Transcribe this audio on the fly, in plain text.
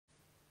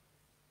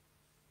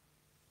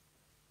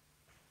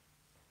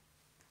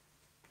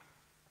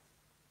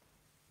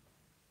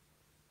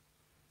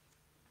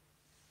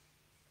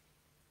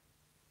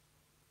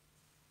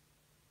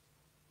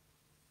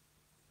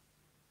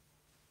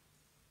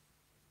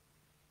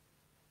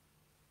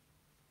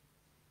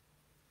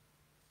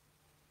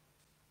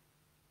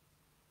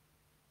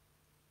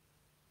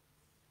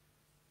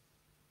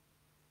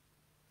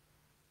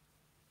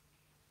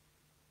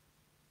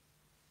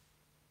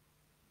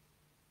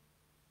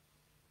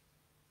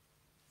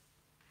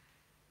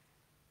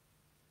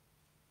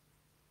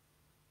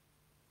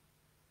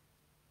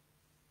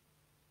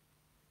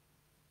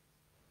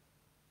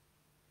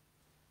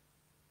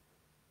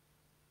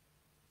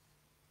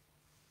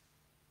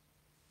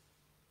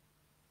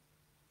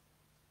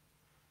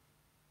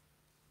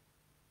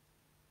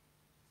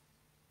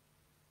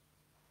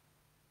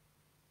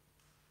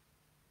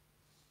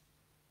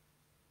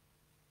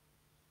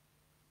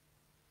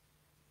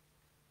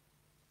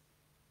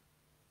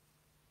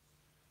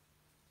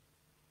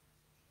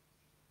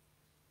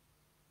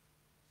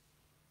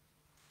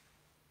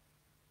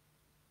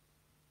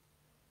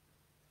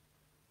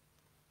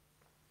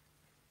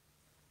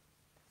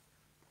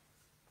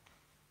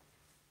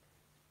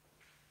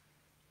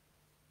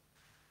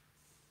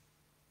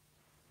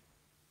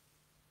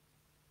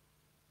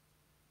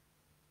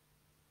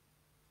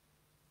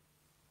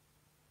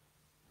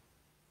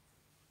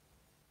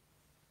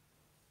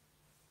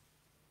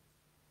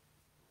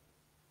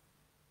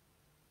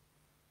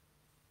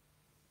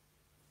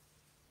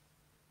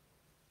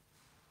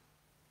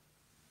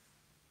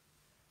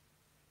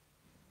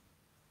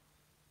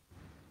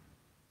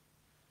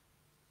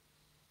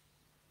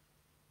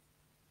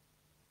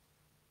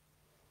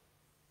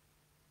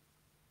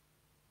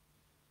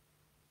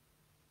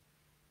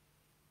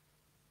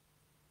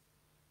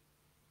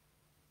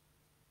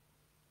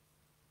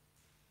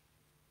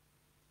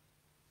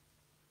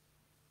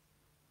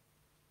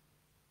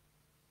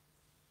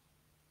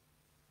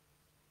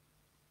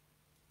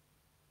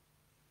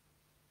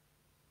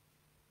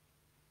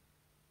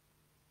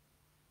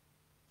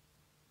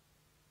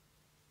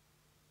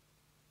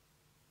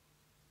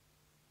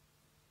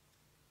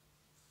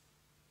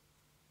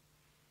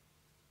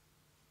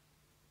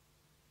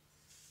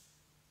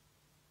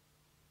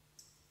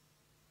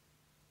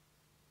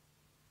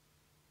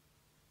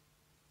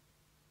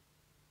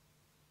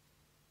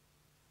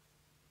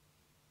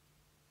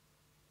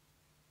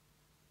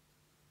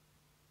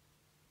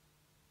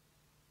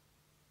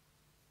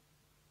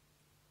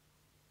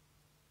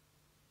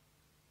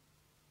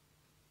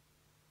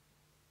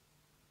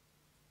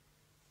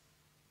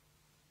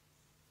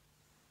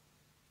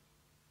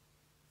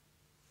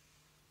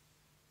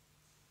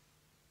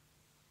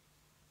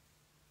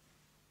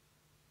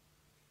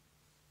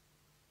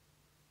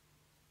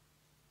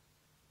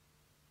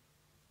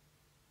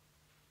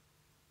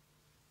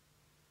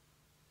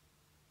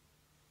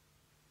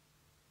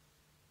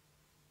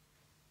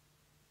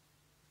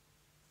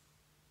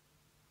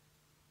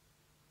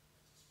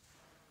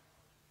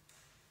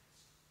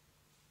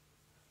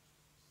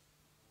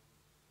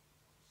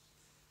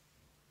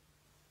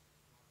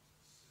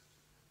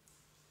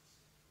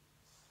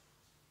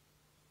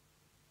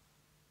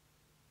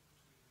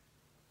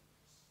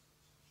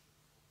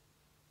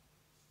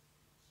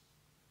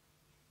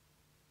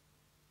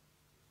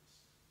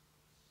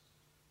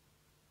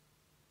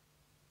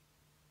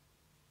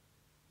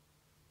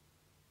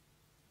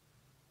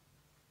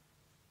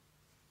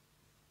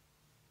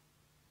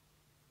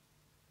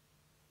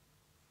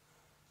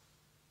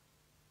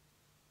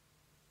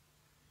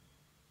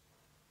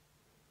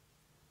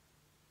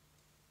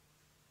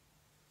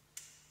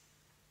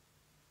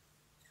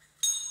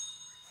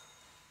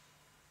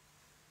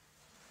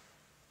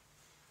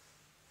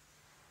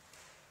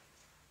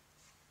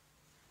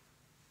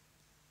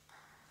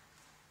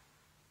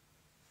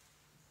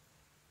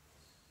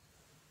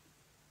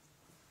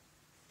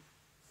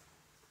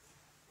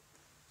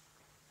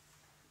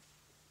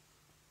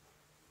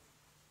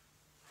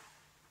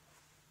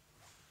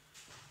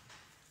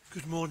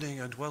Good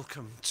morning and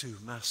welcome to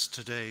Mass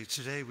today.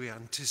 Today we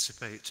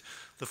anticipate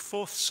the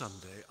fourth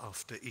Sunday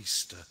after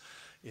Easter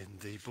in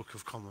the Book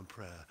of Common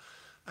Prayer.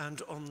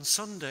 And on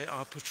Sunday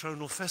our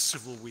patronal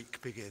festival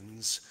week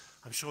begins.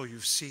 I'm sure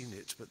you've seen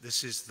it, but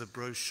this is the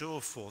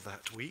brochure for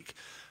that week.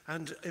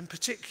 And in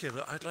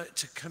particular, I'd like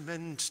to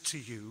commend to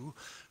you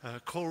a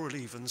choral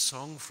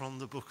evensong from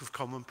the Book of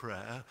Common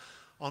Prayer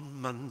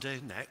on Monday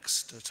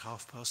next at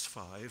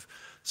 5:30,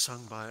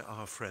 sung by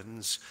our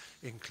friends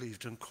in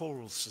Clevedon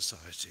Choral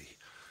Society.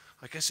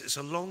 I guess it's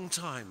a long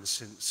time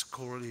since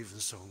choral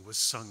evensong was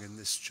sung in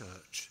this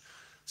church,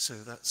 so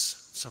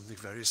that's something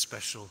very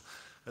special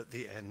at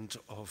the end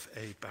of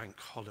a bank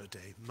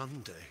holiday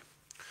Monday.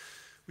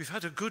 We've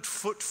had a good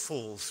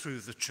footfall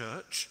through the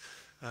church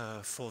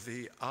for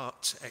the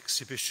art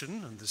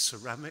exhibition and the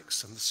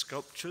ceramics and the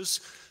sculptures.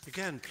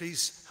 Again,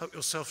 please help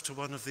yourself to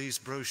one of these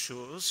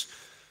brochures.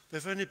 There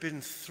have only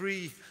been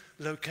 3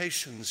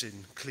 locations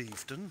in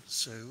Clevedon,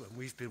 and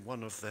we've been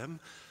one of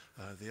them.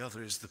 The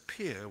other is the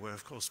pier, where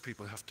of course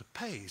people have to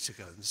pay to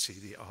go and see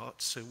the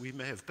art, so we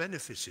may have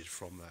benefited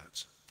from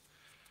that.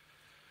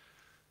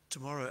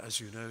 Tomorrow, as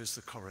you know, is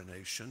the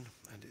coronation,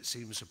 and it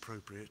seems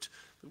appropriate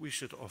that we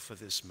should offer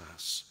this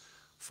Mass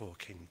for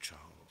King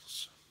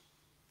Charles.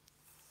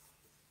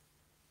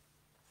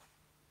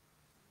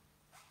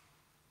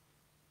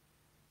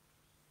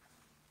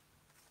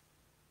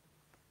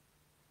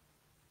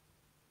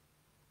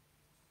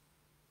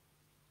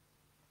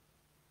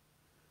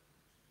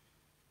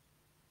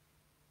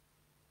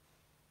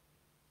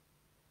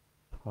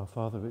 Our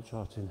Father, which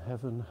art in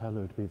heaven,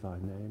 hallowed be thy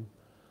name.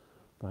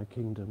 Thy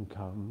kingdom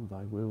come,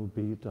 thy will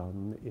be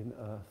done in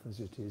earth as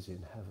it is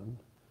in heaven.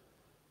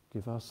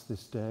 Give us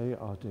this day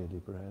our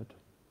daily bread,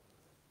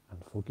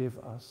 and forgive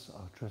us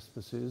our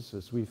trespasses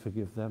as we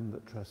forgive them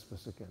that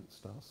trespass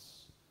against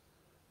us.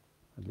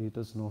 And lead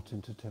us not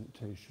into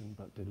temptation,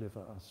 but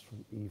deliver us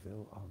from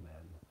evil.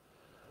 Amen.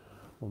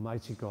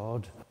 Almighty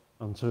God,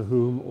 unto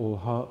whom all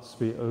hearts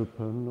be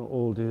open,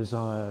 all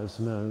desires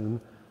known,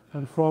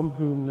 and from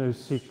whom no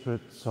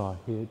secrets are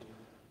hid,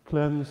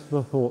 cleanse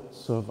the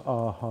thoughts of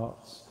our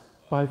hearts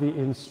by the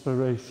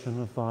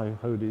inspiration of thy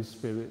Holy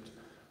Spirit,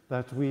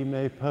 that we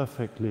may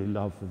perfectly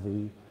love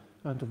thee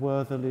and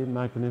worthily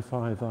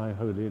magnify thy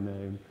holy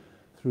name,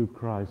 through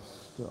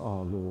Christ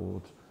our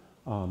Lord.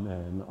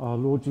 Amen. Our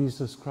Lord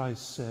Jesus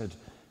Christ said,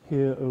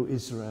 "Hear, O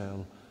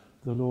Israel,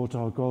 the Lord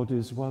our God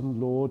is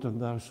one Lord,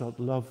 and thou shalt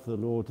love the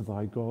Lord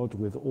thy God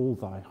with all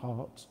thy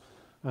heart,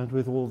 and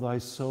with all thy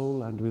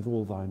soul, and with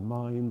all thy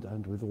mind,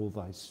 and with all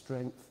thy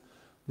strength."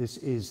 This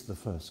is the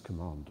first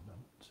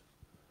commandment.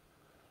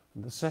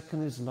 And the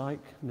second is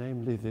like,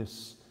 namely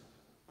this: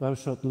 thou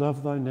shalt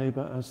love thy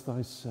neighbour as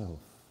thyself.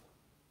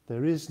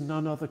 There is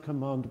none other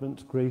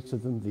commandment greater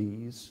than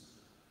these.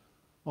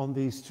 On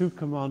these 2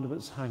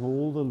 commandments hang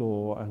all the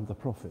law and the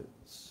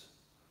prophets.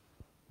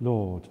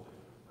 Lord,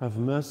 have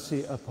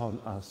mercy upon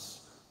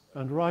us,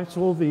 and write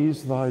all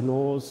these thy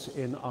laws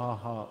in our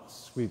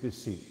hearts, we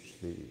beseech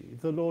thee.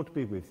 The Lord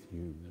be with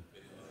you.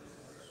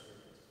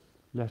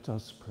 Let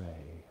us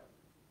pray.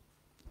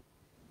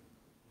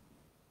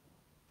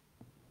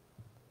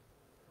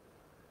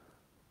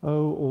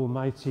 O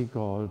Almighty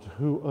God,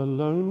 who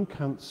alone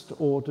canst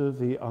order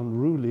the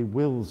unruly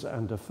wills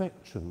and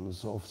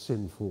affections of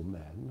sinful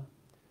men,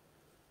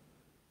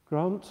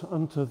 grant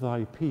unto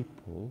thy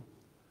people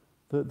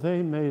that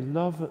they may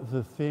love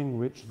the thing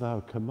which thou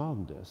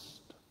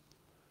commandest,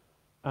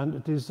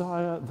 and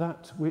desire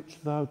that which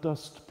thou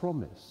dost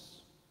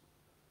promise,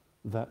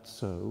 that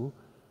so,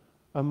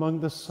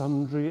 among the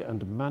sundry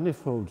and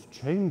manifold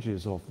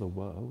changes of the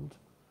world,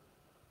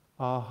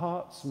 our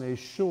hearts may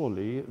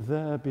surely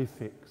there be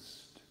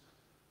fixed,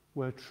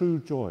 where true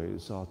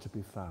joys are to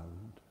be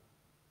found.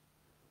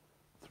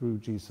 Through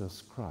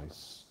Jesus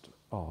Christ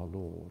our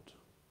Lord.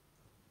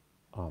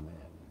 Amen.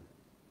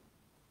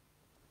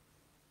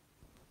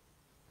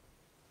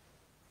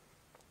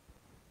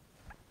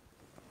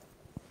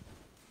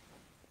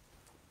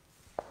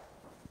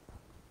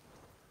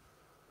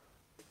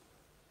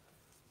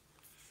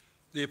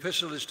 The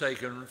epistle is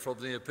taken from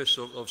the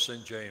Epistle of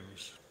St.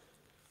 James.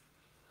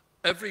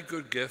 Every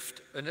good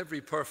gift and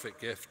every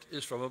perfect gift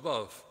is from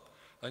above,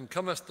 and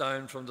cometh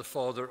down from the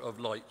Father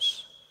of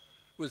lights,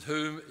 with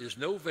whom is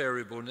no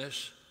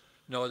variableness,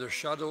 neither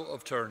shadow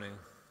of turning.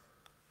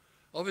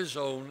 Of his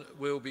own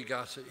will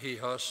begat he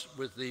us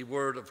with the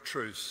word of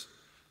truth,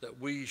 that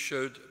we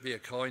should be a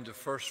kind of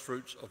first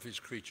fruits of his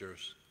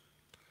creatures.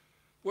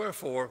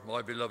 Wherefore,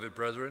 my beloved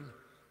brethren,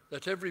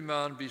 let every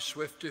man be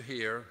swift to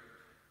hear,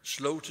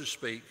 slow to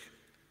speak,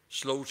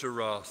 slow to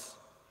wrath,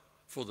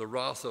 for the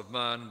wrath of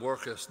man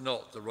worketh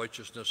not the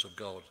righteousness of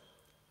God.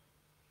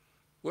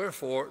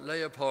 Wherefore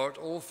lay apart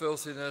all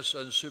filthiness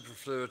and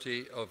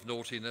superfluity of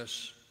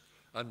naughtiness,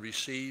 and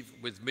receive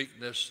with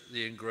meekness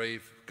the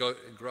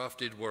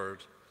engrafted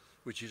word,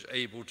 which is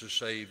able to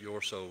save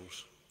your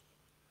souls.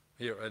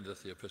 Here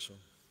endeth the epistle.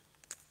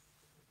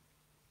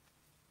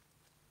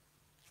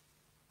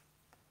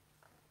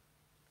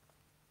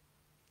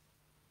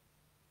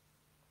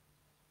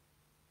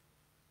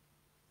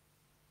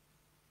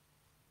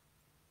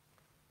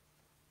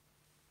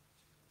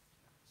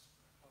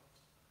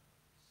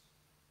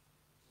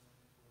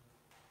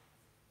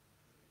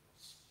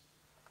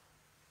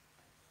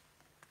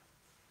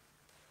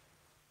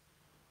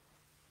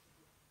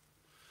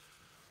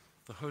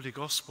 The Holy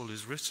Gospel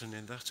is written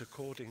in that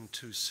according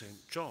to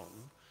St.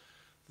 John,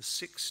 the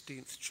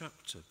 16th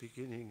chapter,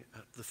 beginning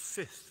at the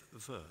 5th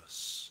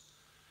verse.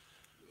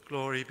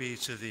 Glory be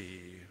to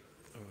thee,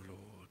 O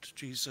Lord.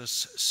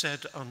 Jesus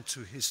said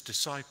unto his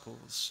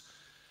disciples,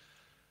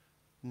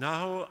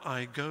 Now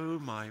I go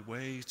my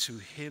way to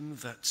him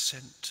that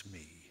sent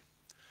me,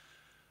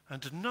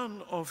 and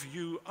none of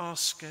you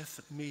asketh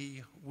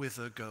me,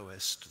 Whither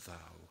goest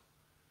thou?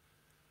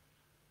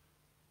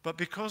 But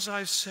because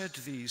I said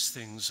these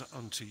things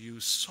unto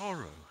you,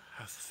 sorrow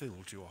hath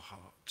filled your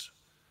heart.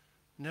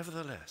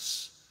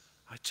 Nevertheless,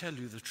 I tell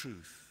you the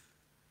truth.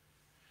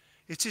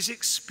 It is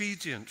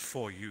expedient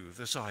for you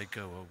that I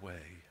go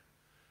away.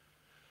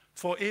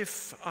 For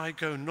if I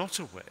go not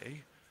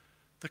away,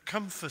 the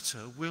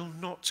Comforter will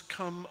not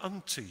come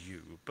unto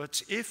you.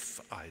 But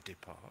if I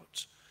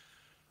depart,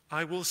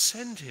 I will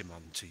send him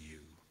unto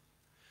you.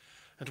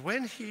 And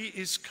when he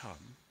is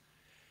come,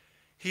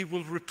 he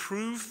will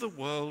reprove the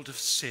world of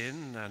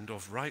sin and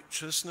of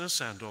righteousness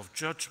and of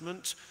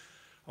judgment,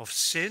 of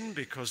sin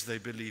because they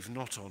believe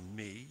not on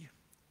me,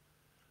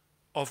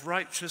 of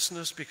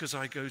righteousness because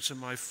I go to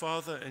my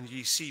Father and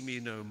ye see me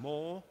no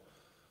more,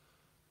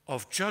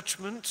 of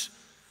judgment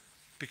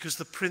because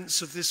the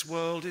prince of this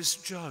world is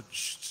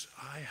judged.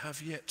 I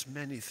have yet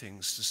many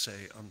things to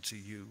say unto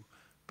you,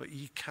 but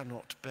ye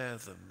cannot bear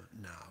them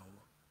now.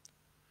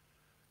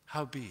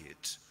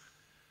 Howbeit,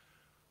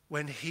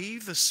 when he,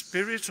 the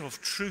Spirit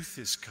of truth,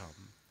 is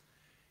come,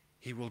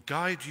 he will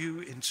guide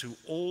you into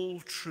all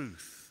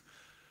truth.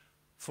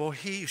 For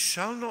he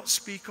shall not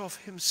speak of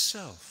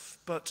himself,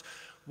 but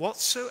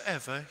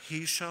whatsoever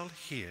he shall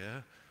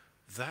hear,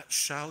 that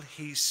shall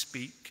he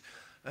speak,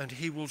 and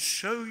he will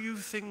show you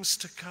things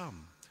to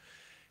come.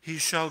 He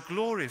shall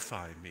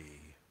glorify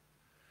me.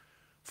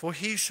 For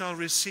he shall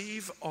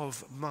receive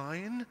of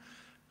mine,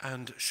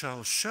 and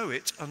shall show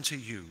it unto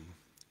you.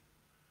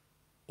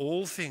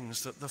 All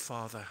things that the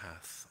Father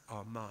hath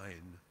are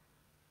mine.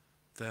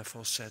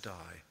 Therefore said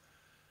I,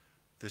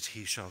 that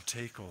he shall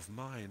take of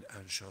mine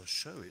and shall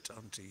show it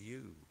unto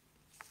you.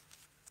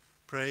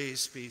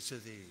 Praise be to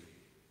thee,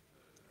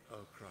 O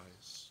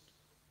Christ.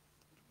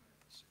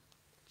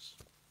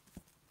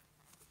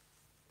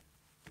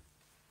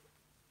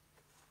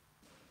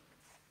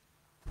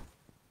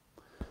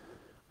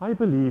 I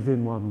believe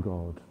in one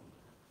God,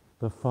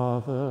 the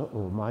Father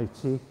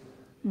Almighty,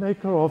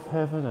 maker of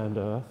heaven and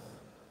earth,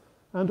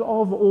 and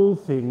of all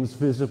things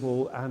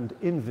visible and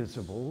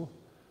invisible,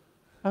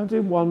 and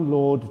in one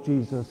Lord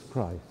Jesus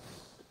Christ,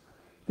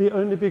 the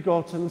only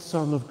begotten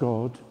Son of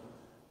God,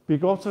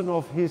 begotten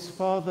of his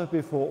Father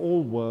before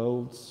all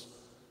worlds,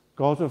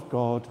 God of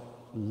God,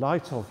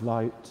 light of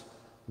light,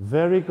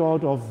 very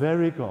God of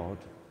very God,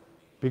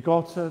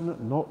 begotten,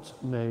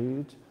 not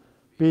made,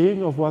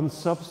 being of one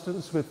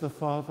substance with the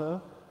Father,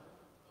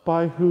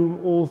 by whom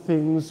all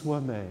things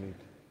were made,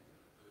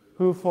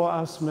 who for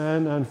us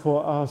men and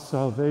for our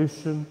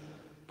salvation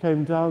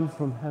came down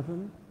from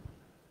heaven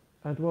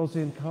and was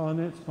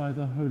incarnate by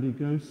the Holy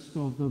Ghost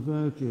of the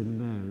Virgin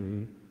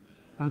Mary,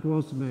 and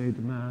was made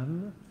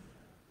man,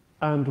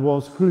 and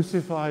was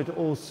crucified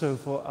also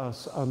for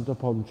us under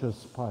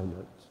Pontius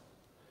Pilate.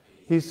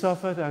 He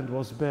suffered and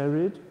was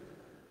buried,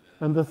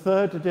 and the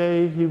third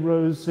day he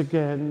rose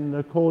again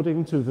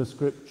according to the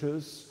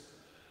Scriptures,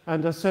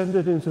 and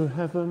ascended into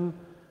heaven,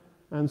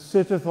 and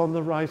sitteth on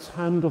the right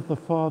hand of the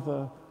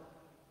Father,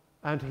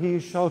 and he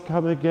shall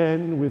come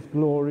again with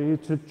glory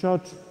to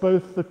judge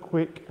both the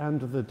quick and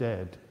the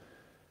dead,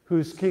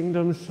 whose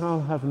kingdom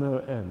shall have no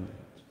end.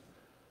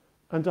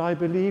 And I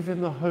believe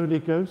in the Holy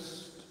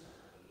Ghost,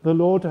 the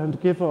Lord and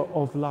giver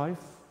of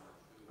life,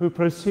 who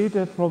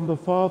proceedeth from the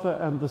Father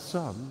and the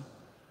Son,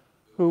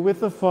 who with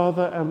the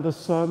Father and the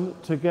Son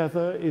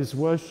together is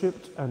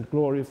worshipped and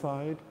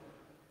glorified,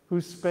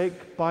 who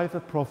spake by the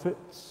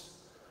prophets.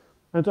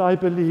 And I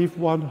believe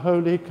one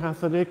holy,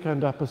 Catholic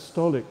and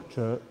Apostolic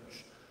Church.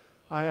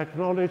 I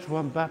acknowledge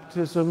one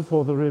baptism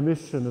for the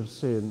remission of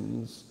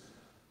sins,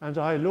 and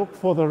I look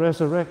for the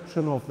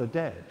resurrection of the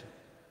dead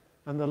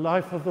and the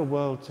life of the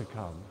world to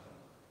come.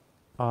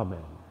 Amen.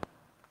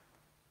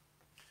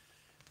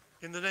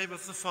 In the name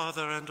of the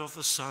Father, and of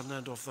the Son,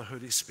 and of the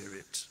Holy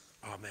Spirit.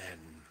 Amen.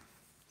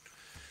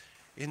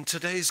 In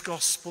today's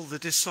Gospel, the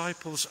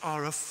disciples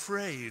are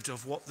afraid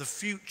of what the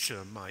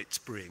future might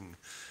bring.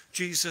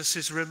 Jesus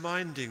is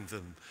reminding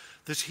them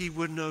that he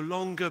would no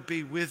longer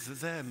be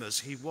with them as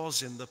he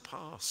was in the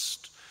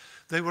past.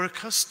 They were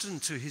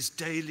accustomed to his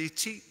daily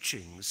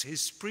teachings,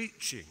 his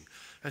preaching,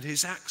 and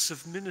his acts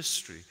of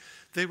ministry.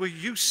 They were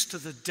used to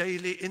the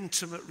daily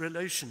intimate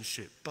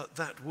relationship, but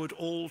that would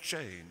all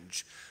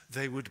change.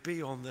 They would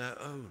be on their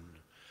own.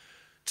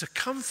 To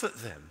comfort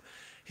them,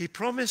 he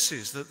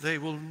promises that they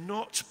will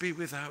not be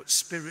without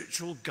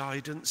spiritual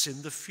guidance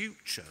in the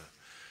future.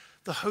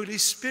 The Holy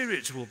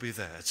Spirit will be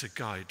there to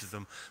guide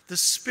them. The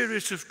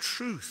Spirit of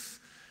truth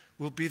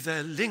will be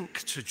their link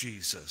to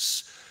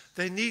Jesus.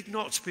 They need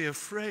not be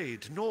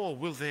afraid, nor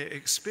will they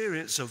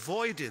experience a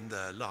void in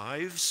their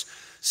lives,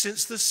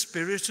 since the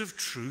Spirit of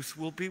truth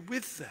will be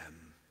with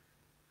them.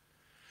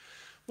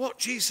 What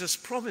Jesus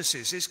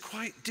promises is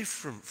quite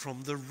different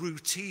from the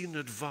routine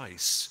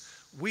advice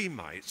we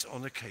might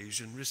on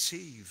occasion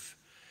receive.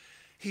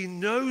 He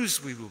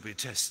knows we will be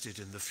tested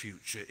in the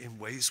future in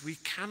ways we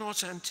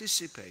cannot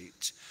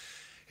anticipate.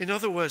 In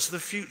other words, the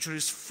future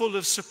is full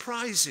of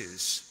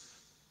surprises,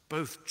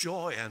 both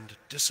joy and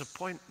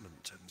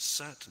disappointment and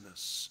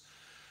sadness.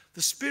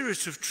 The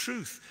Spirit of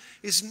truth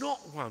is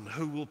not one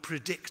who will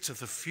predict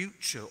the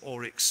future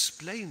or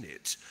explain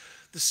it.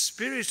 The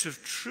Spirit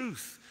of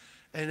truth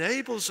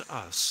enables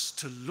us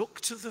to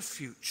look to the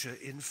future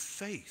in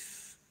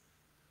faith.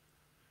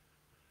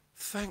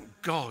 Thank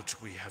God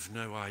we have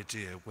no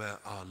idea where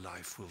our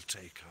life will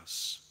take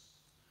us.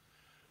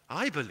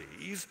 I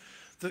believe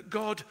that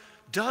God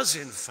does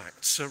in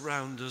fact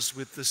surround us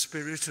with the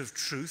Spirit of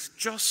truth,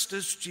 just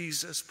as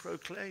Jesus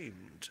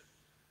proclaimed.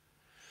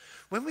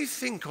 When we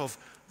think of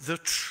the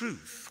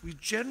truth, we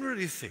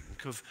generally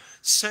think of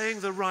saying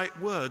the right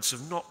words,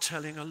 of not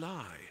telling a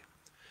lie.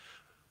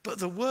 But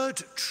the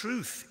word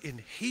truth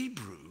in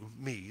Hebrew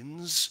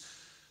means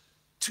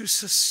to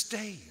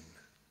sustain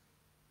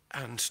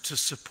and to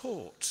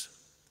support.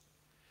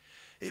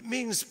 It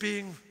means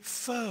being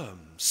firm,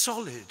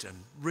 solid,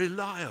 and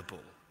reliable.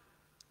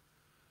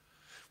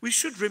 We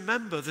should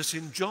remember that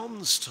in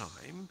John's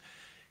time,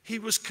 he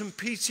was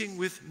competing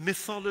with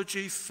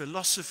mythology,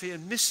 philosophy,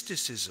 and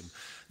mysticism.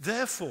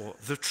 Therefore,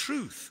 the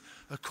truth,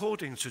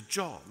 according to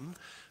John,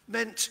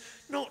 meant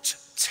not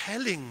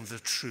telling the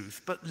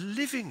truth, but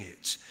living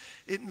it.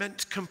 It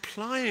meant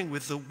complying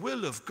with the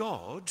will of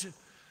God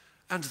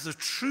and the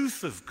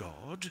truth of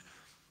God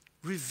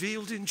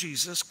revealed in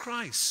Jesus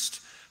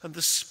Christ. And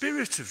the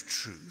Spirit of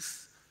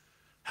truth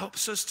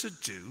helps us to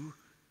do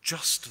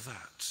just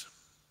that.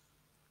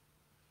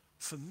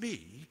 For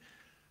me,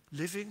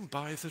 living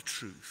by the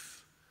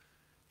truth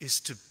is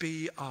to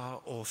be our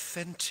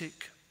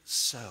authentic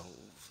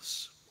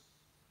selves.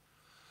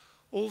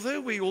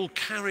 Although we all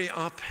carry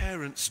our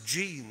parents'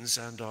 genes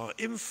and are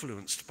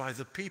influenced by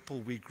the people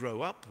we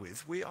grow up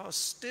with, we are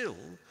still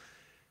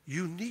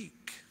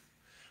unique.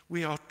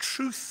 We are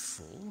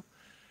truthful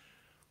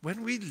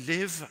when we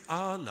live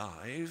our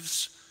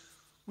lives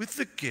with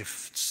the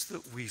gifts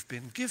that we've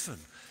been given.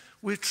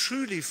 We're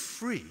truly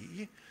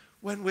free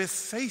when we're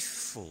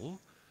faithful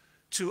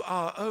to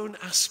our own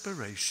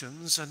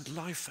aspirations and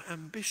life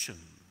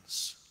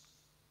ambitions.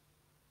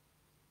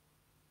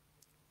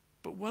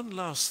 But one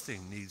last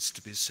thing needs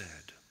to be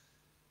said.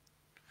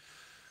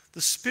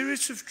 The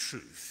Spirit of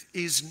truth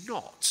is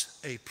not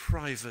a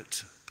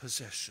private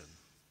possession.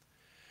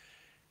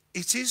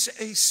 It is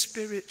a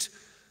spirit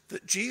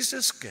that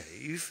Jesus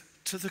gave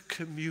to the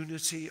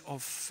community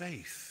of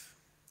faith.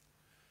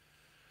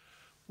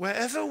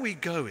 Wherever we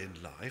go in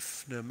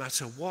life, no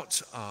matter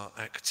what our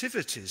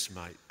activities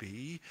might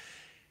be,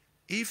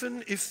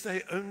 even if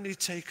they only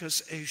take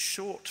us a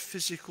short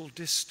physical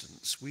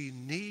distance, we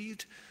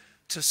need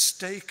to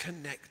stay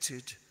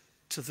connected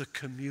to the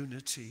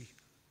community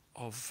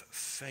of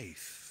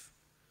faith.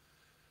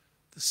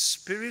 The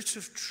Spirit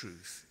of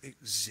truth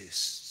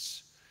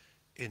exists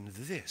in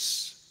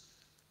this,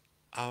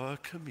 our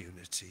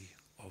community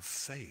of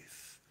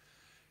faith.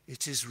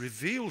 It is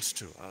revealed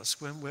to us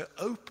when we're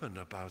open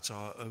about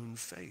our own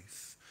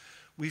faith.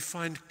 We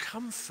find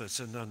comfort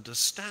and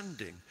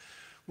understanding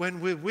when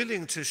we're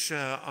willing to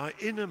share our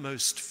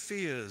innermost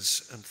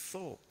fears and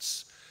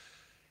thoughts.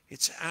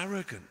 It's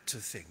arrogant to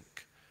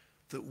think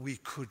that we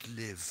could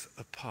live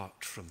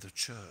apart from the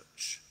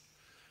church.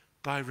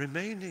 By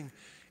remaining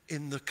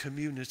in the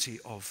community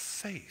of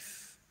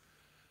faith,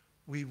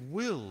 we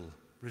will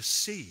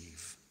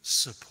receive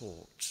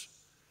support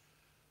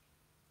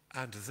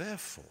and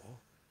therefore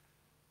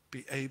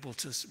be able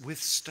to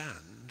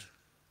withstand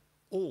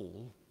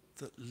all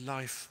that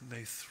life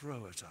may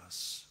throw at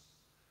us.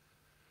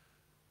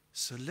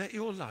 So let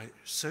your light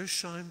so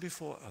shine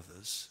before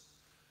others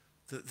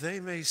that they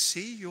may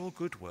see your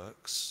good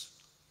works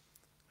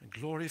and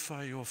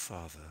glorify your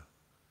Father,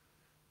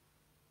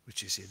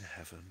 which is in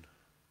heaven.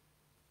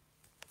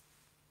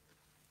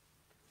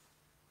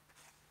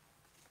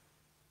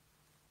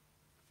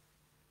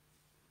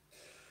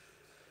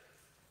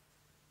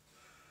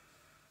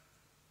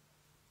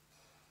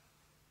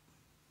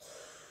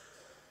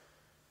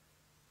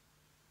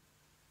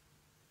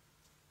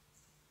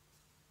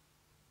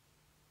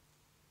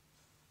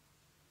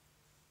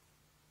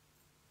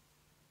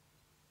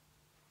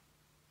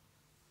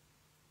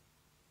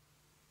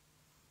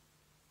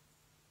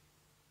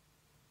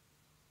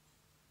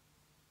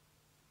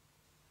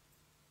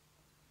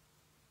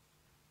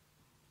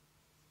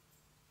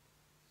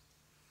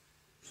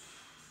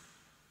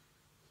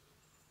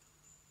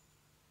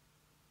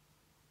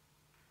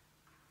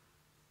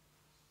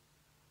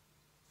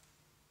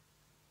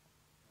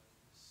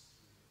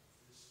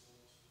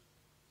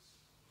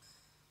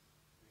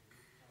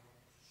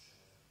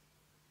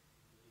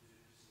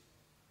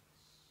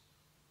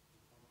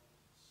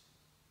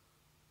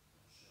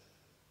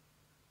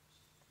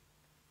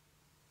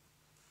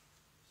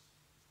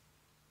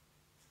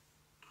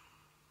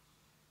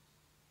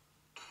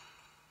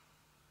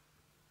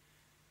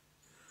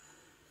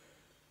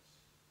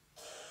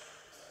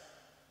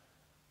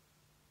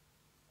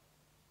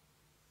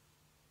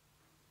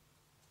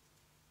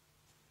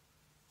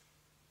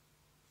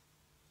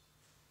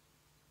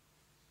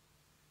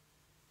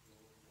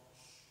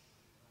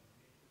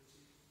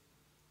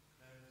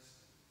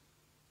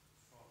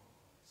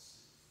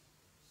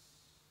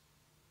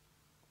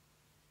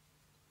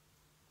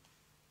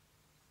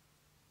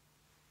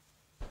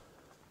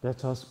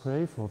 Let us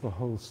pray for the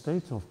whole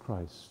state of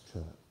Christ's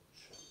Church.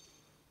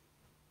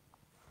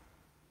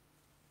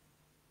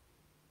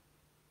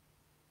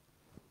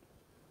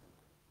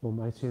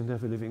 Almighty and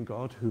ever-living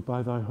God, who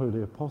by thy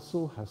holy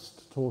apostle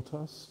hast taught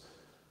us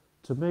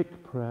to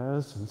make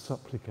prayers and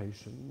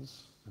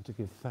supplications and to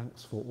give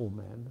thanks for all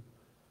men,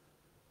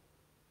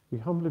 we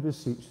humbly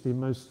beseech thee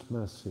most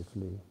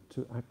mercifully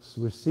to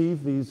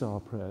receive these our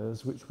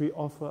prayers which we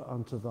offer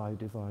unto thy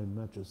divine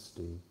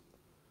majesty,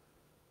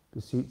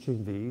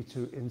 beseeching thee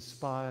to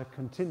inspire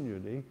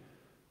continually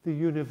the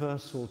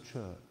universal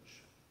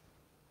church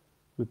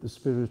with the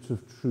spirit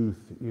of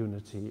truth,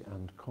 unity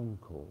and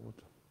concord,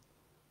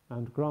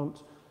 and grant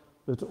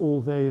that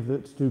all they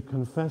that do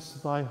confess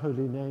thy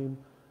holy name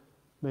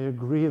may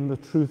agree in the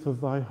truth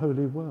of thy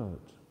holy word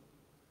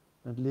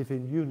and live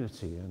in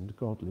unity and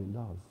godly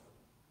love.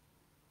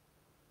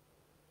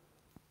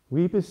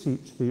 We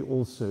beseech thee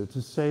also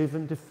to save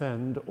and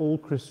defend all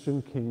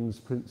Christian kings,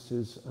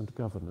 princes and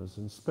governors,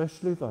 and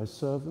especially thy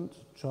servant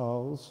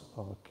Charles,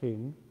 our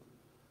king,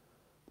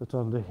 that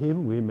under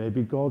him we may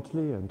be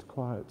godly and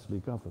quietly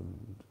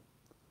governed.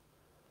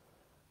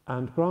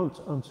 And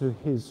grant unto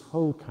his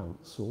whole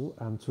council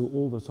and to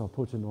all that are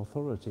put in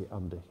authority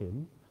under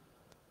him,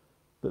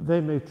 that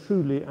they may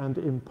truly and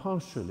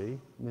impartially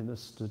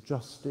minister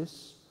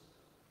justice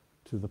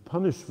to the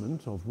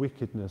punishment of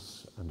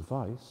wickedness and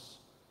vice,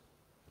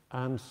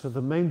 and to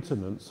the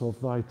maintenance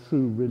of thy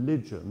true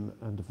religion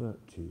and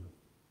virtue.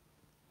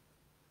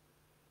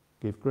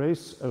 Give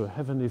grace, O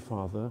Heavenly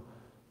Father,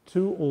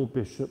 to all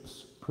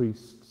bishops,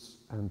 priests,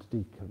 and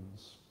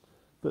deacons,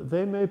 that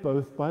they may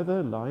both by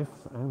their life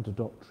and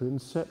doctrine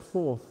set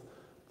forth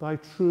thy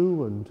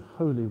true and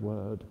holy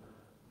word,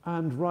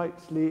 and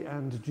rightly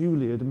and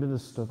duly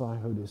administer thy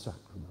holy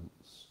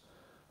sacraments.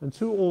 And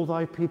to all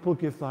thy people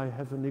give thy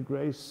heavenly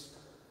grace,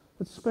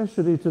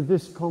 especially to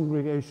this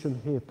congregation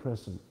here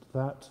present,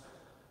 that,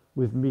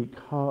 with meek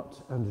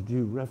heart and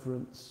due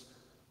reverence,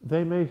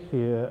 they may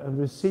hear and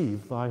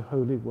receive thy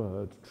holy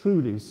word,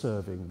 truly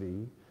serving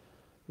thee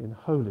in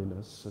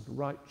holiness and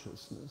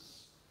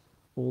righteousness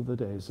all the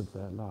days of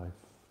their life.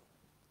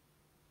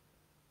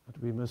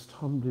 And we most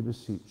humbly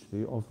beseech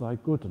thee of thy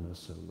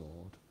goodness, O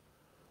Lord,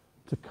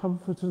 to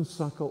comfort and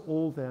succor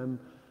all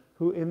them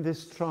who in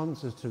this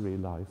transitory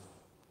life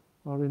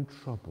are in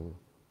trouble,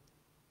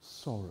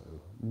 sorrow,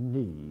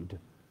 need,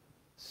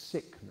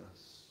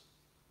 sickness,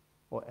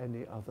 or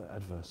any other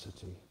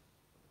adversity.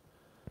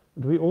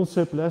 And we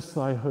also bless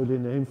thy holy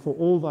name for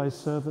all thy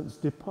servants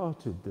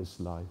departed this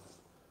life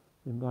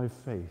in thy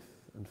faith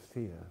and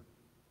fear,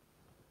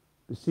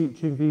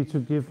 beseeching thee to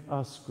give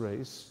us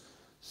grace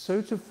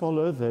so to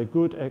follow their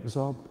good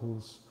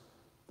examples,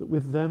 that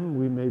with them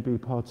we may be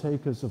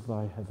partakers of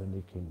thy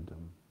heavenly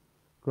kingdom.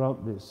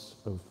 Grant this,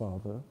 O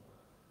Father,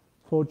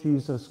 for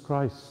Jesus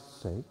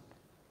Christ's sake,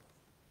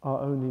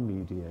 our only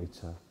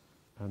mediator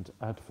and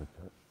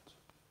advocate.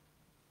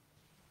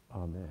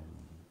 Amen.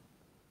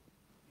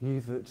 Ye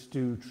that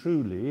do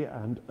truly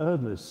and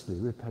earnestly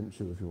repent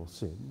you of your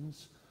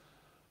sins,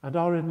 and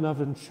are in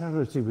love and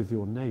charity with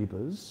your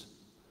neighbours,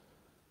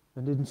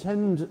 and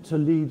intend to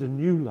lead a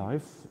new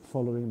life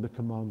following the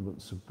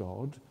commandments of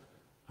God,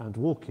 and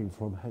walking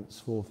from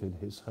henceforth in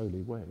his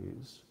holy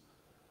ways,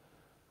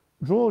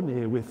 draw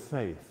near with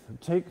faith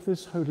and take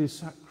this holy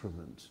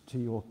sacrament to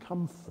your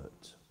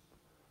comfort,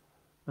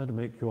 and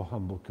make your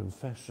humble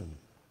confession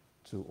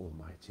to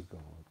Almighty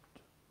God.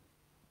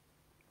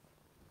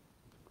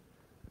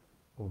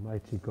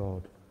 Almighty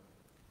God,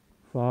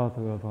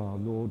 Father of our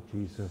Lord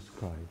Jesus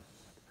Christ,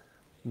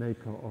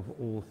 maker of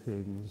all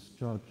things,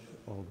 judge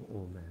of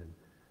all men,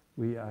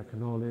 we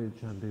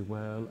acknowledge and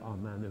bewail our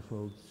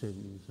manifold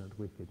sins and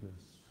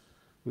wickedness,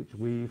 which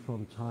we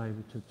from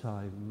time to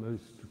time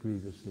most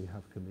grievously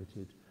have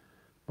committed,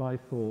 by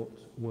thought,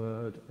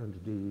 word,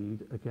 and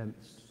deed,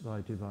 against thy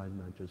divine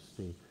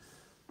majesty,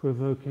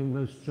 provoking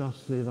most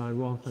justly thy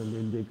wrath and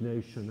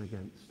indignation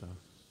against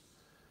us.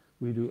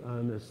 We do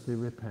earnestly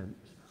repent,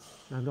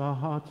 and are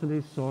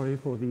heartily sorry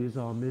for these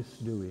our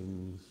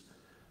misdoings.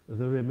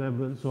 The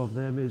remembrance of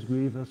them is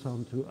grievous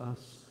unto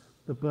us,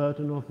 the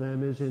burden of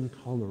them is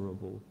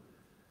intolerable.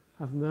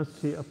 Have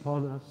mercy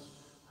upon us,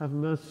 have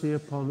mercy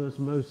upon us,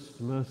 most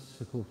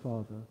merciful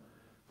Father.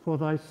 For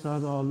thy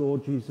Son, our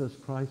Lord Jesus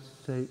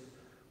Christ's sake,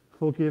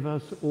 forgive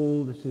us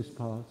all that is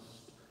past,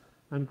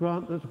 and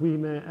grant that we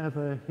may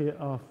ever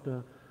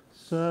hereafter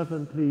serve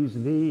and please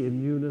thee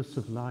in newness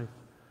of life,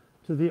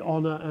 to the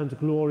honour and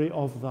glory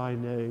of thy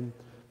name,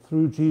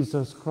 through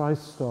Jesus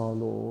Christ our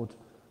Lord.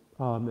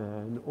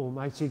 Amen.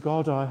 Almighty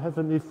God, our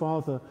heavenly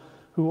Father,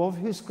 who of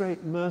his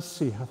great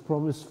mercy hath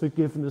promised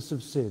forgiveness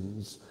of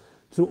sins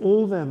to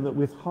all them that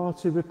with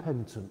hearty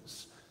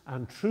repentance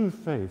and true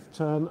faith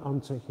turn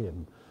unto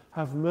him,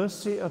 have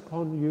mercy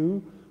upon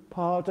you,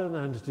 pardon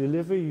and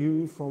deliver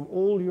you from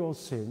all your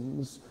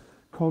sins,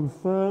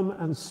 confirm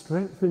and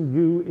strengthen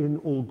you in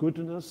all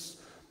goodness,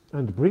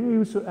 and bring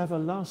you to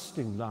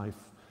everlasting life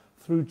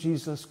through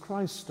Jesus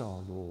Christ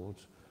our Lord.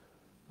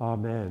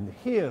 Amen.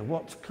 Hear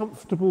what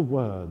comfortable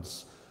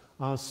words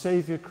our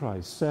Saviour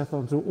Christ saith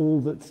unto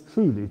all that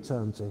truly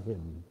turn to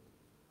him,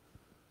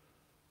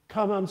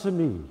 Come unto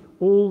me,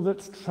 all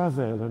that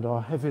travail and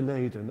are heavy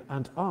laden,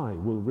 and I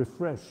will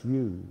refresh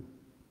you.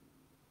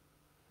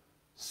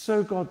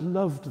 So God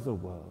loved the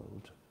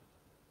world,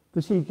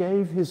 that he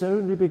gave his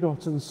only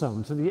begotten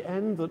Son, to the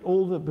end that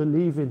all that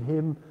believe in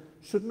him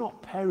should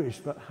not perish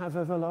but have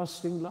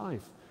everlasting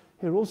life.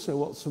 Hear also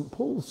what St.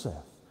 Paul saith.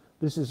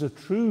 This is a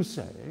true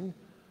saying,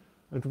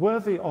 and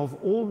worthy of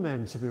all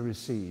men to be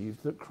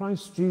received, that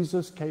Christ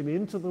Jesus came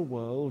into the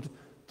world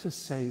to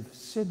save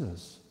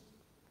sinners.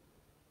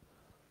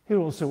 Hear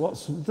also what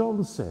St.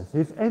 John saith.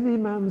 If any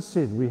man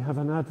sin, we have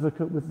an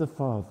advocate with the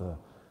Father,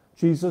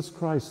 Jesus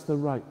Christ the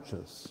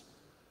righteous,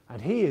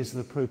 and he is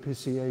the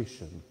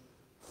propitiation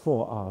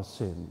for our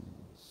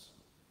sins.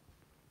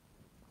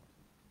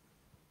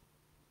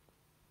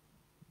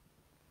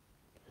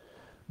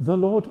 The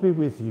Lord be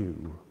with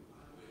you.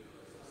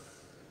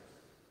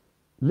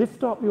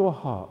 Lift up your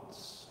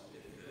hearts.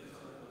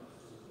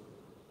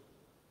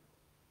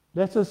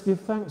 Let us give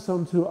thanks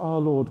unto our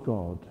Lord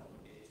God.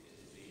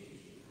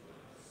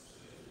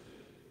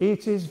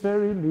 It is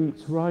very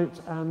meet, right,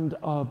 and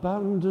our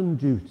bounden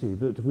duty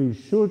that we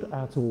should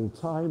at all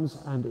times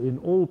and in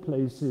all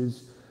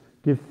places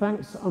give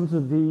thanks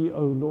unto thee,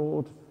 O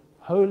Lord,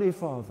 Holy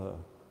Father,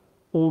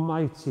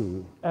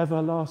 Almighty,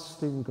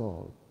 everlasting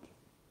God.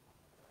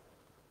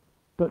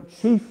 But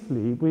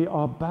chiefly we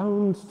are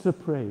bound to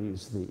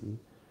praise thee,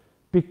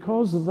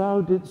 because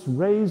thou didst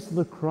raise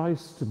the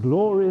Christ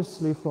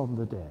gloriously from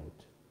the dead.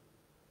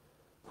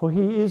 For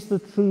he is the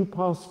true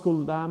paschal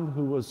Lamb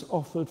who was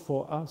offered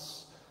for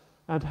us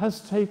and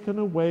has taken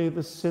away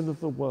the sin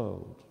of the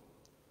world.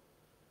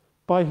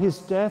 By his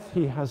death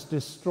he has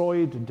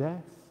destroyed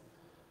death,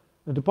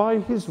 and by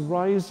his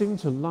rising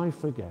to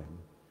life again,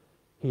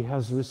 he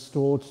has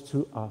restored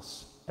to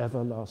us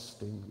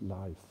everlasting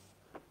life.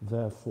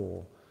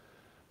 Therefore,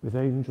 with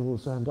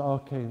angels and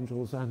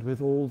archangels and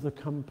with all the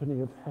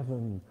company of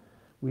heaven,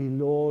 we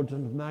laud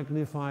and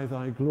magnify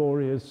thy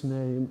glorious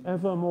name,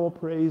 evermore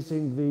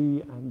praising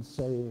thee and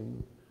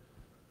saying,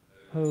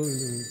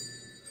 Holy,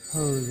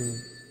 holy,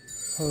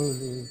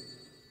 holy,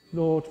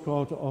 Lord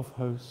God of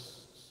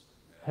hosts,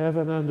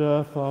 heaven and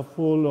earth are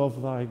full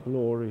of thy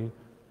glory.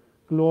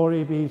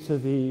 Glory be to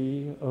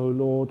thee, O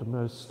Lord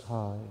Most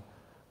High.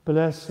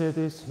 Blessed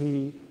is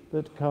he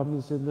that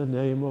comes in the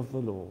name of the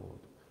Lord.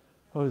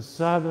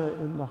 Hosanna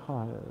in the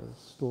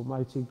highest,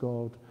 Almighty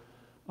God,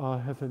 our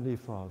heavenly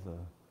Father,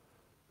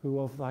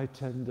 who of thy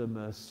tender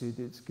mercy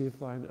didst give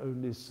thine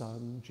only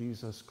Son,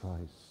 Jesus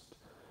Christ,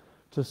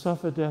 to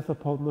suffer death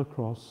upon the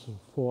cross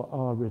for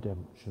our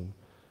redemption,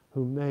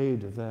 who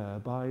made there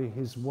by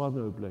his one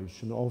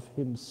oblation of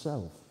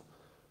himself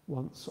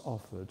once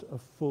offered a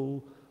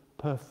full,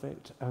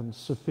 perfect and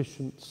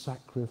sufficient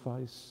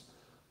sacrifice,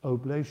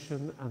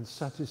 oblation and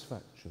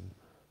satisfaction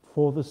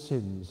for the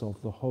sins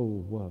of the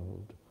whole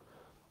world,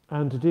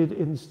 and did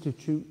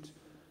institute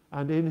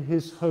and in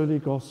his holy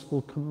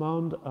gospel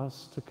command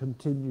us to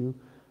continue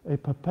a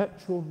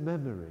perpetual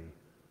memory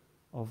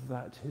of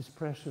that his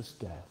precious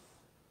death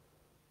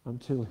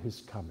until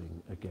his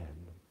coming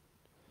again.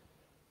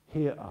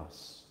 Hear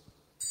us,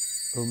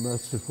 O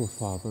merciful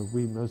Father,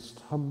 we most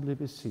humbly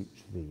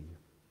beseech thee,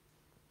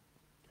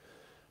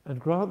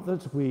 and grant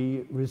that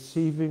we,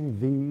 receiving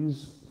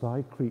these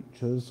thy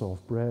creatures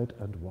of bread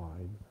and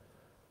wine,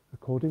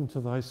 according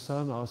to thy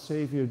Son, our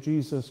Saviour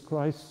Jesus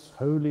Christ's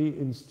holy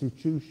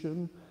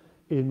institution,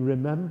 in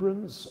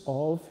remembrance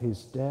of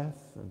his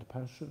death and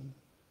passion,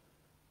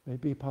 may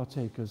be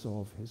partakers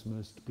of his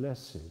most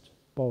blessed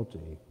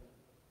body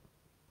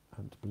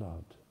and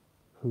blood,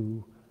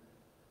 who,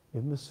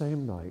 in the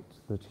same night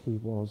that he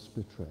was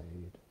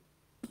betrayed,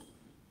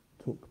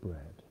 took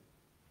bread.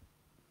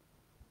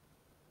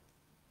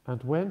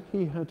 And when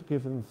he had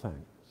given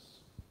thanks,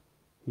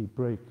 he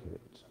brake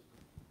it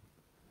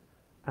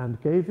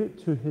and gave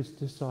it to his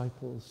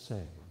disciples,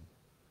 saying,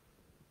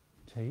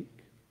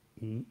 Take,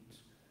 eat,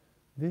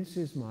 this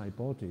is my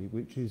body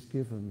which is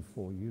given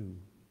for you.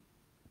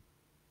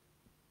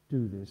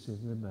 Do this in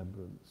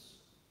remembrance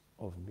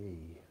of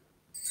me.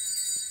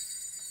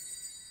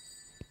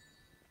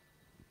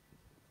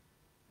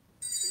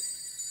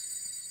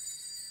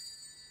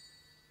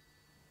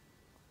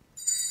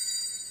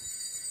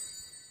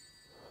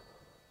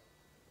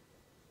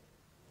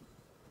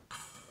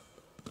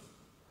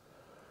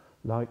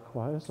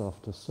 Likewise,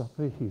 after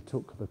supper, he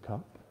took the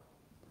cup,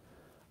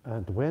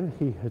 and when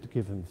he had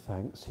given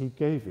thanks, he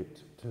gave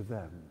it to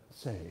them,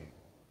 saying,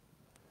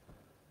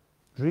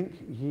 Drink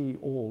ye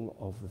all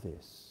of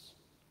this,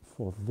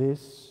 for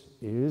this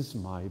is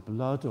my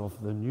blood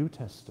of the New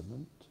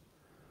Testament,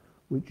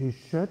 which is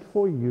shed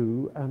for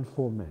you and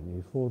for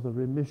many for the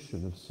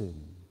remission of sins.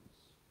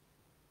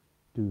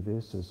 Do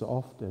this as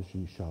oft as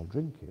ye shall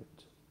drink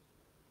it,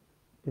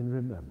 in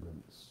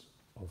remembrance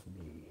of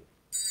me.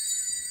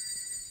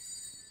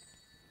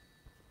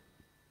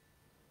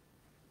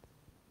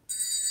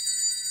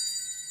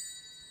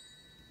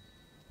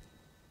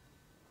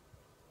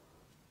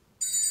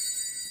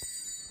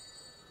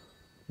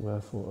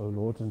 Wherefore, O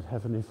Lord and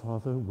Heavenly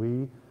Father,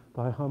 we,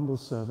 thy humble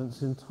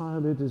servants,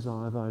 entirely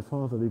desire thy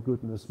fatherly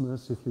goodness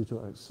mercifully to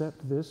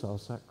accept this, our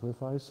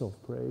sacrifice of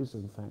praise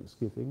and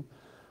thanksgiving,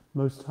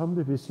 most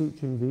humbly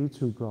beseeching thee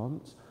to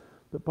grant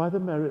that by the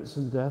merits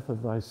and death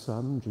of thy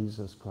Son,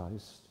 Jesus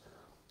Christ,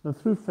 and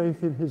through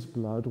faith in his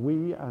blood,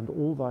 we and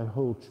all thy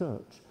whole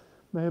church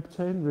may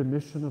obtain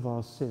remission of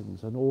our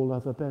sins and all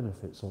other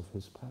benefits of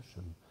his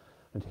passion.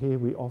 And here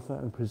we offer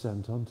and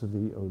present unto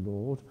thee, O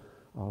Lord,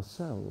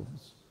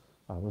 ourselves,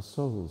 our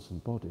souls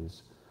and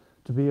bodies,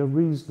 to be a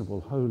reasonable,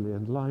 holy,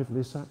 and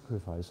lively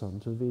sacrifice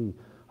unto thee,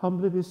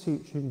 humbly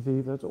beseeching thee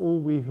that all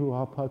we who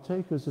are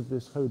partakers of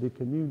this holy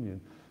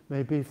communion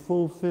may be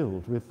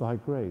fulfilled with thy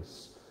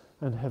grace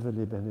and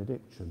heavenly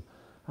benediction.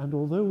 And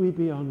although we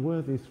be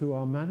unworthy through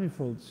our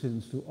manifold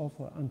sins to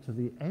offer unto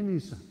thee any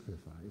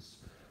sacrifice,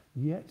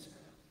 yet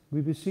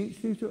we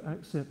beseech thee to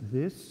accept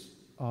this,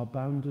 our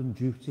bounden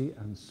duty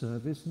and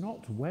service,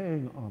 not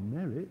weighing our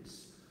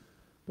merits,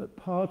 but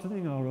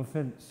pardoning our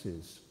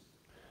offences,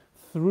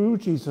 through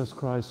Jesus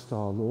Christ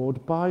our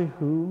Lord, by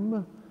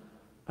whom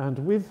and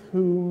with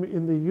whom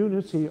in the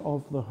unity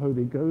of the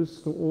Holy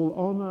Ghost all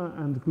honour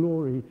and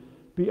glory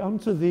be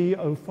unto thee,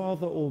 O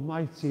Father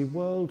Almighty,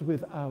 world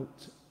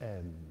without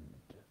end.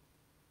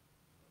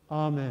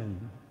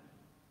 Amen.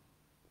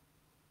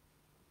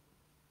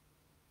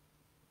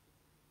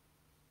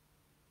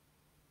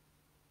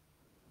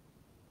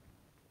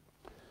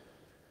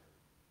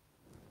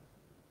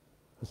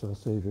 As our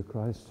Saviour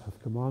Christ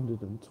hath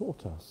commanded and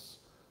taught us,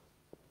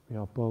 we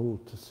are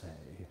bold to say,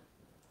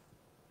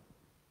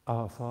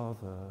 Our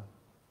Father,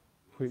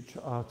 which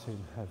art in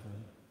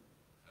heaven,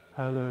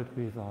 hallowed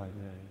be thy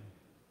name.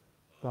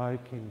 Thy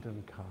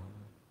kingdom come,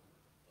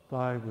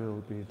 thy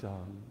will be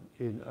done,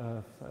 in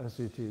earth as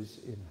it is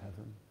in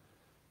heaven.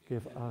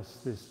 Give us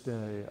this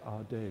day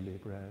our daily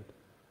bread,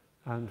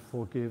 and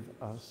forgive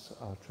us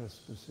our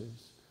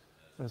trespasses,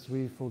 as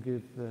we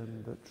forgive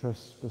them that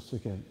trespass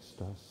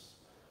against us.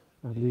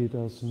 And lead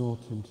us not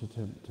into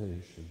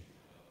temptation,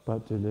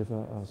 but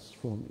deliver us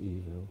from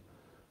evil.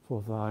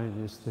 For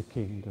thine is the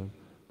kingdom,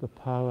 the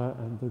power,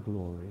 and the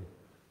glory,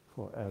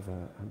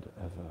 forever and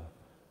ever.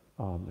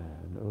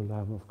 Amen. O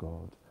Lamb of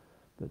God,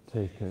 that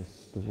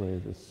takest away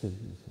the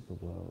sins of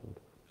the world,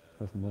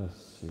 have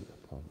mercy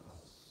upon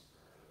us.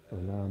 O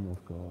Lamb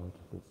of God,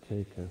 that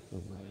taketh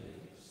away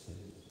the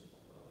sins of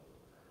the world,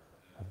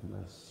 have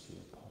mercy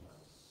upon us.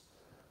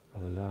 O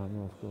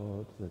Lamb of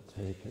God, that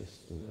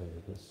takest away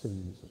the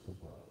sins of the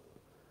world,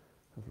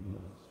 have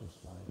mercy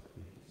on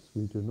us.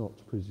 We do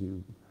not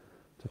presume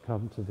to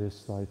come to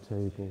this thy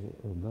table,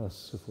 O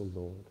merciful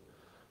Lord,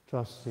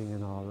 trusting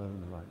in our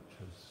own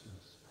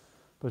righteousness,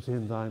 but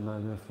in thy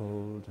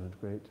manifold and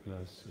great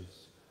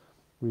mercies.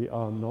 We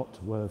are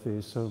not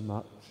worthy so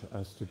much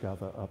as to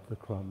gather up the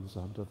crumbs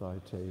under thy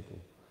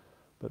table,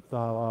 but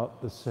thou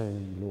art the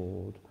same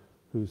Lord,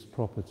 whose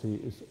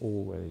property is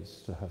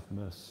always to have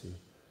mercy.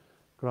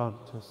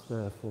 Grant us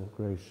therefore,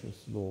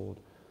 gracious Lord,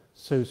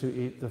 so to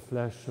eat the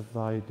flesh of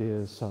thy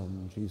dear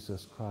Son,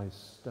 Jesus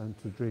Christ, and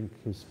to drink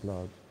his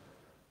blood,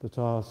 that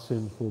our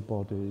sinful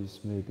bodies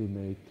may be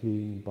made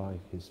clean by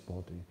his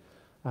body,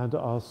 and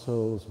our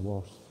souls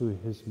washed through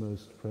his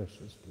most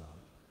precious blood,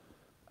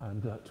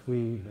 and that we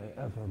may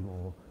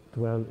evermore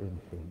dwell in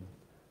him,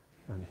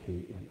 and he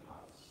in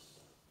us.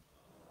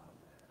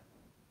 Amen.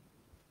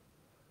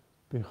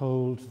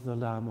 Behold the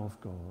Lamb of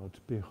God,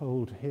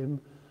 behold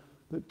him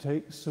that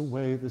takes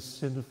away the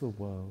sin of the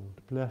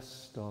world.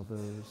 Blessed are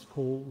those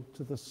called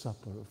to the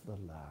supper of the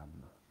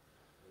Lamb.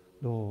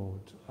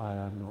 Lord, I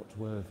am not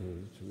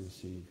worthy to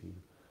receive you,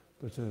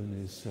 but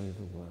only say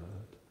the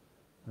word,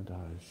 and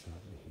I shall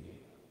be healed.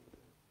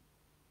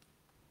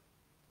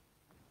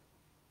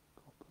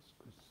 Corpus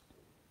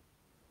Christi,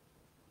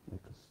 ne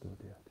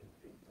custodiat in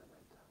vitam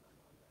aeternam.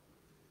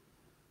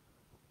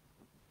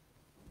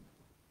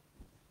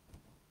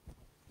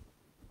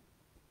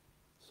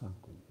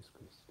 Sanguinis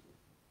Christi.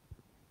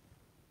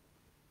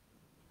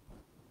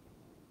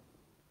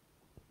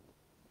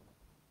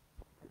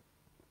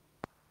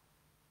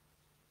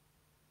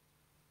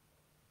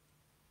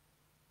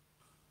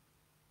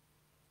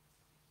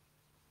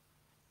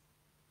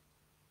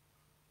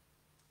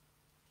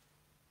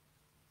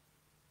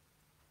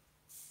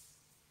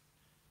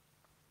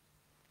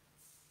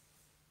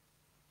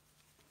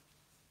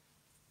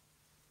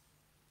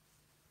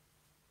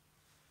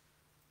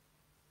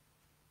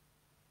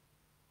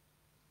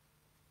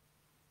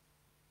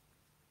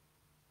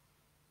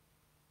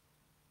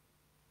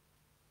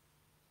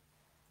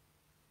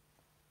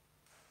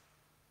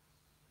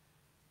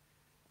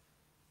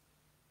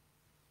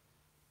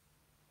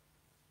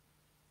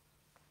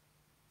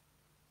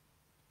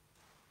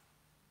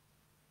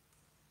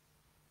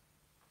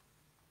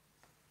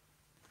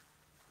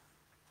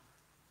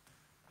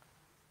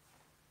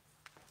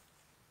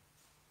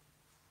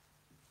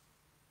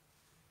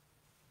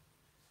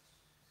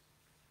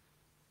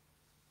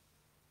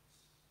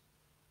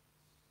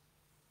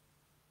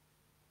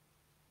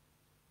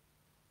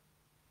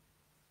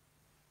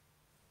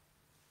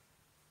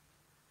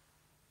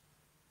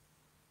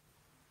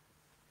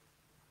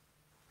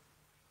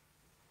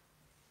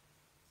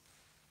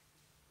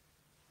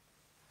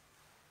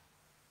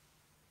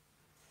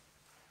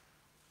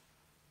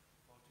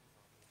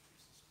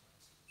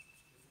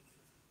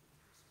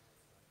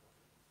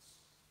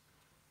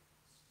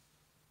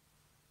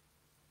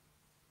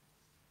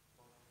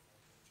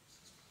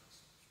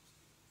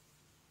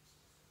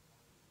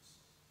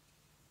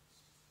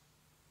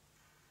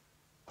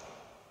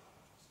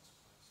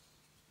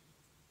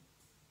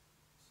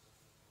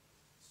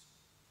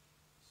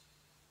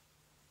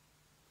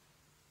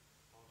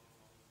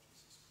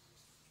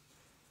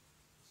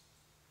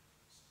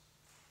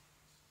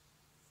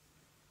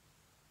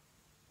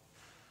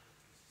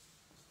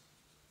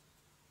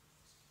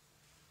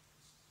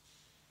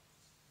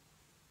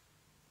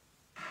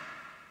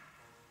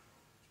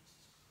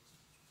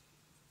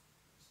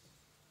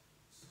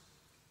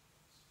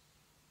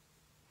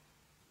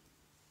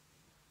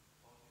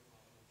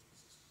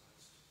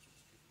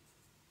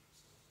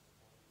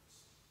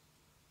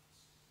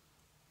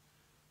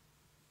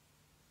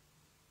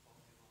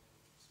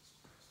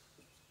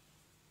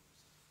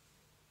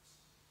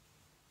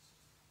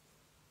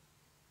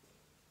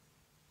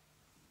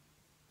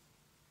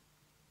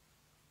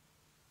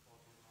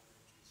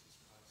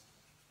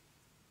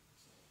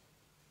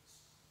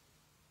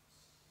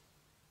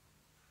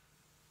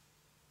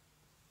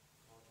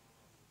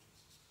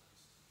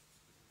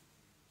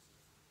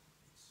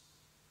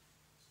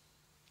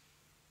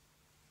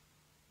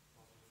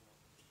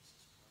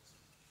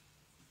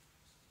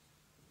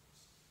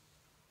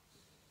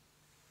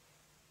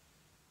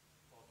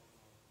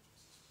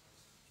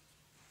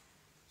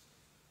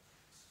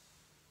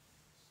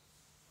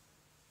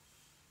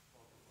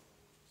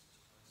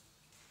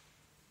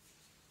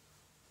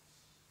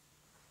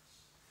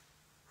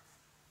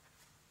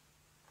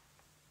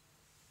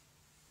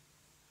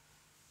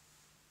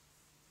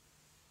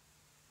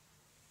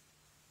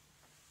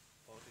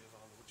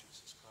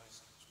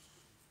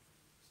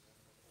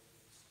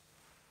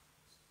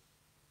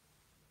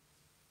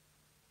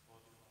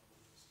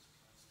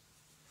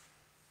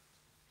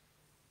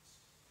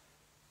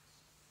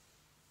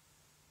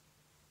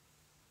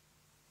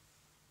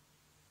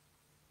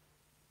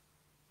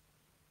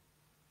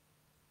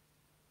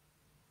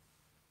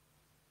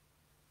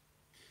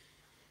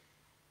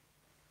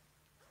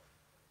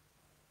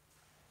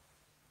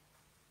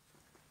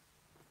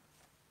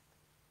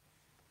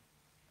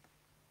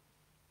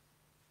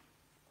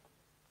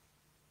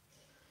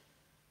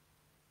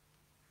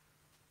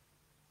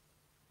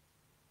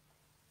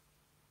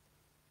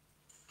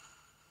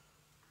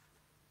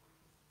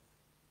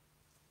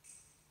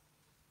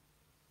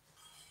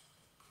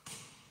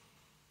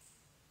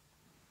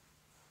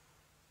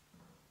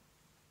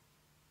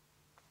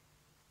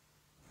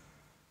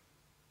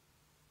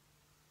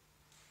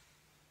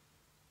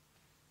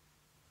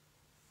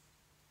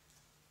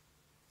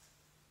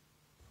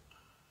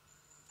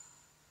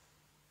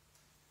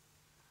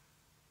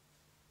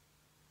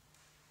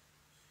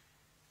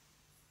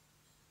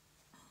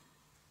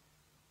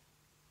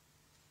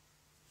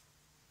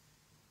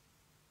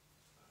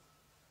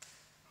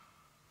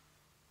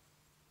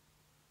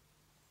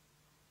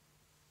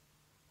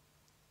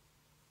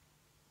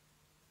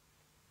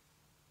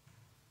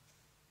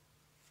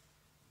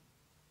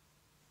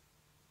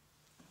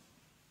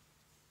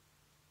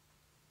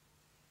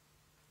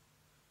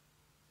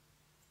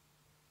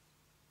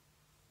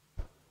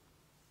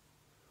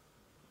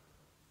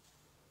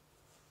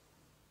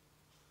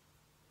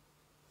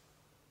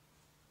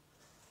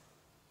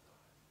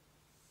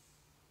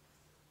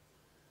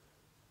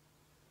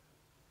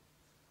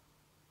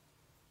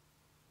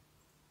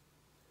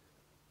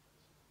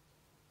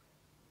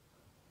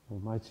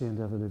 Almighty and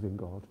ever-living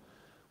God,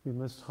 we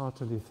most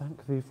heartily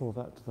thank thee for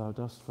that thou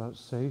dost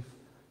vouchsafe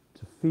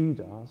to feed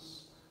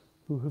us,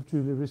 who have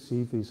duly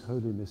received these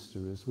holy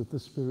mysteries, with the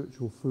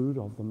spiritual food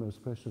of the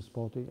most precious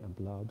body and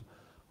blood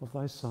of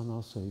thy Son,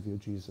 our Saviour,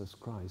 Jesus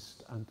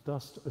Christ, and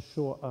dost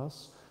assure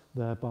us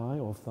thereby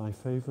of thy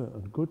favour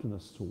and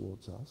goodness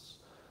towards us,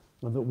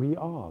 and that we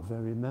are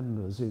very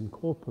members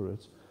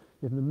incorporate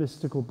in the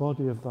mystical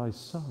body of thy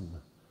Son,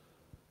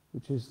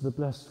 which is the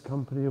blessed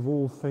company of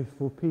all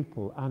faithful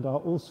people, and are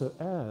also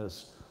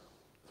heirs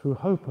through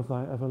hope of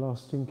thy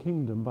everlasting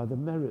kingdom, by the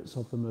merits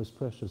of the most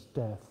precious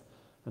death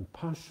and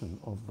passion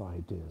of thy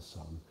dear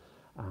Son.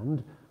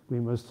 And we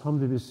most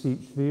humbly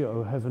beseech thee,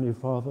 O Heavenly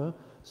Father,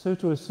 so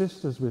to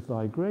assist us with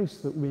thy grace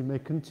that we may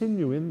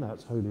continue in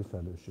that holy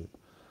fellowship,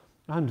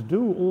 and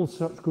do all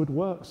such good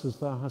works as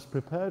thou hast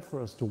prepared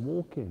for us to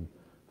walk in,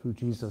 through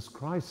Jesus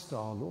Christ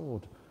our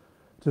Lord,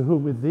 to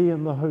whom with thee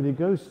and the Holy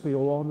Ghost be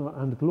all honour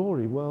and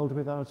glory, world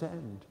without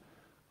end.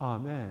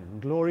 Amen.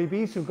 Glory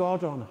be to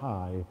God on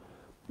high,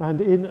 and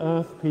in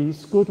earth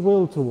peace,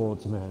 goodwill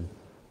towards men.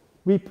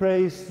 We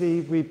praise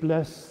thee, we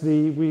bless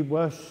thee, we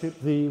worship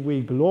thee,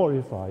 we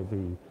glorify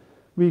thee.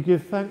 We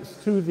give thanks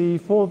to thee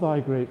for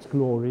thy great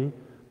glory,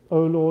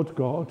 O Lord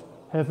God,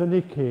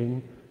 heavenly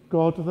King,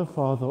 God the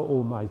Father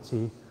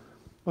Almighty.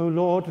 O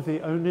Lord,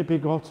 the only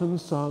begotten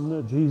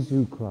Son,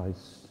 Jesus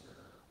Christ.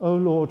 O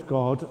Lord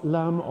God,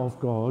 Lamb of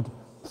God,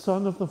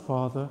 Son of the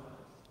Father,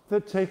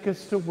 that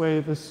takest away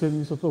the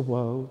sins of the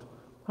world,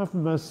 have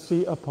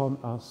mercy upon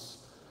us.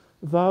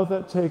 Thou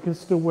that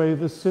takest away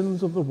the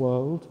sins of the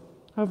world,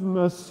 have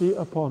mercy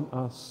upon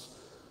us.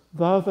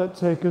 Thou that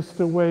takest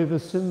away the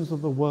sins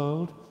of the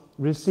world,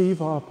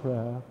 receive our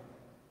prayer.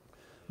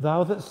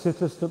 Thou that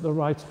sittest at the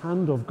right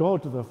hand of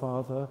God the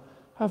Father,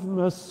 have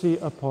mercy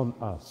upon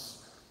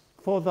us.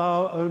 For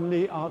thou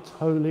only art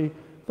holy,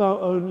 thou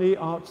only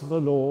art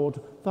the Lord,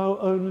 thou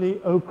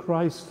only, O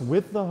Christ,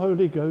 with the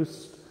Holy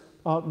Ghost,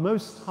 art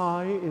most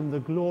high in the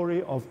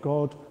glory of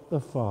God the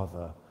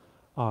Father.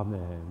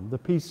 Amen. The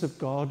peace of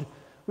God,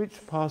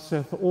 which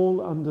passeth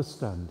all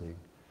understanding,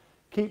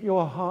 keep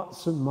your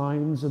hearts and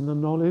minds in the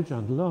knowledge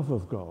and love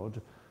of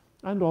God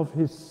and of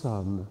his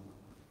Son,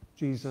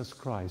 Jesus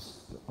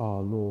Christ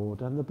our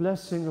Lord. And the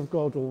blessing of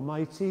God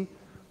Almighty,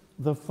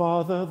 the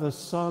Father, the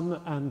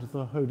Son, and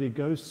the Holy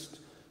Ghost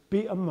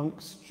be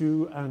amongst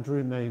you and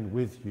remain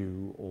with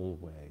you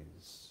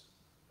always.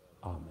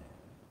 Amen.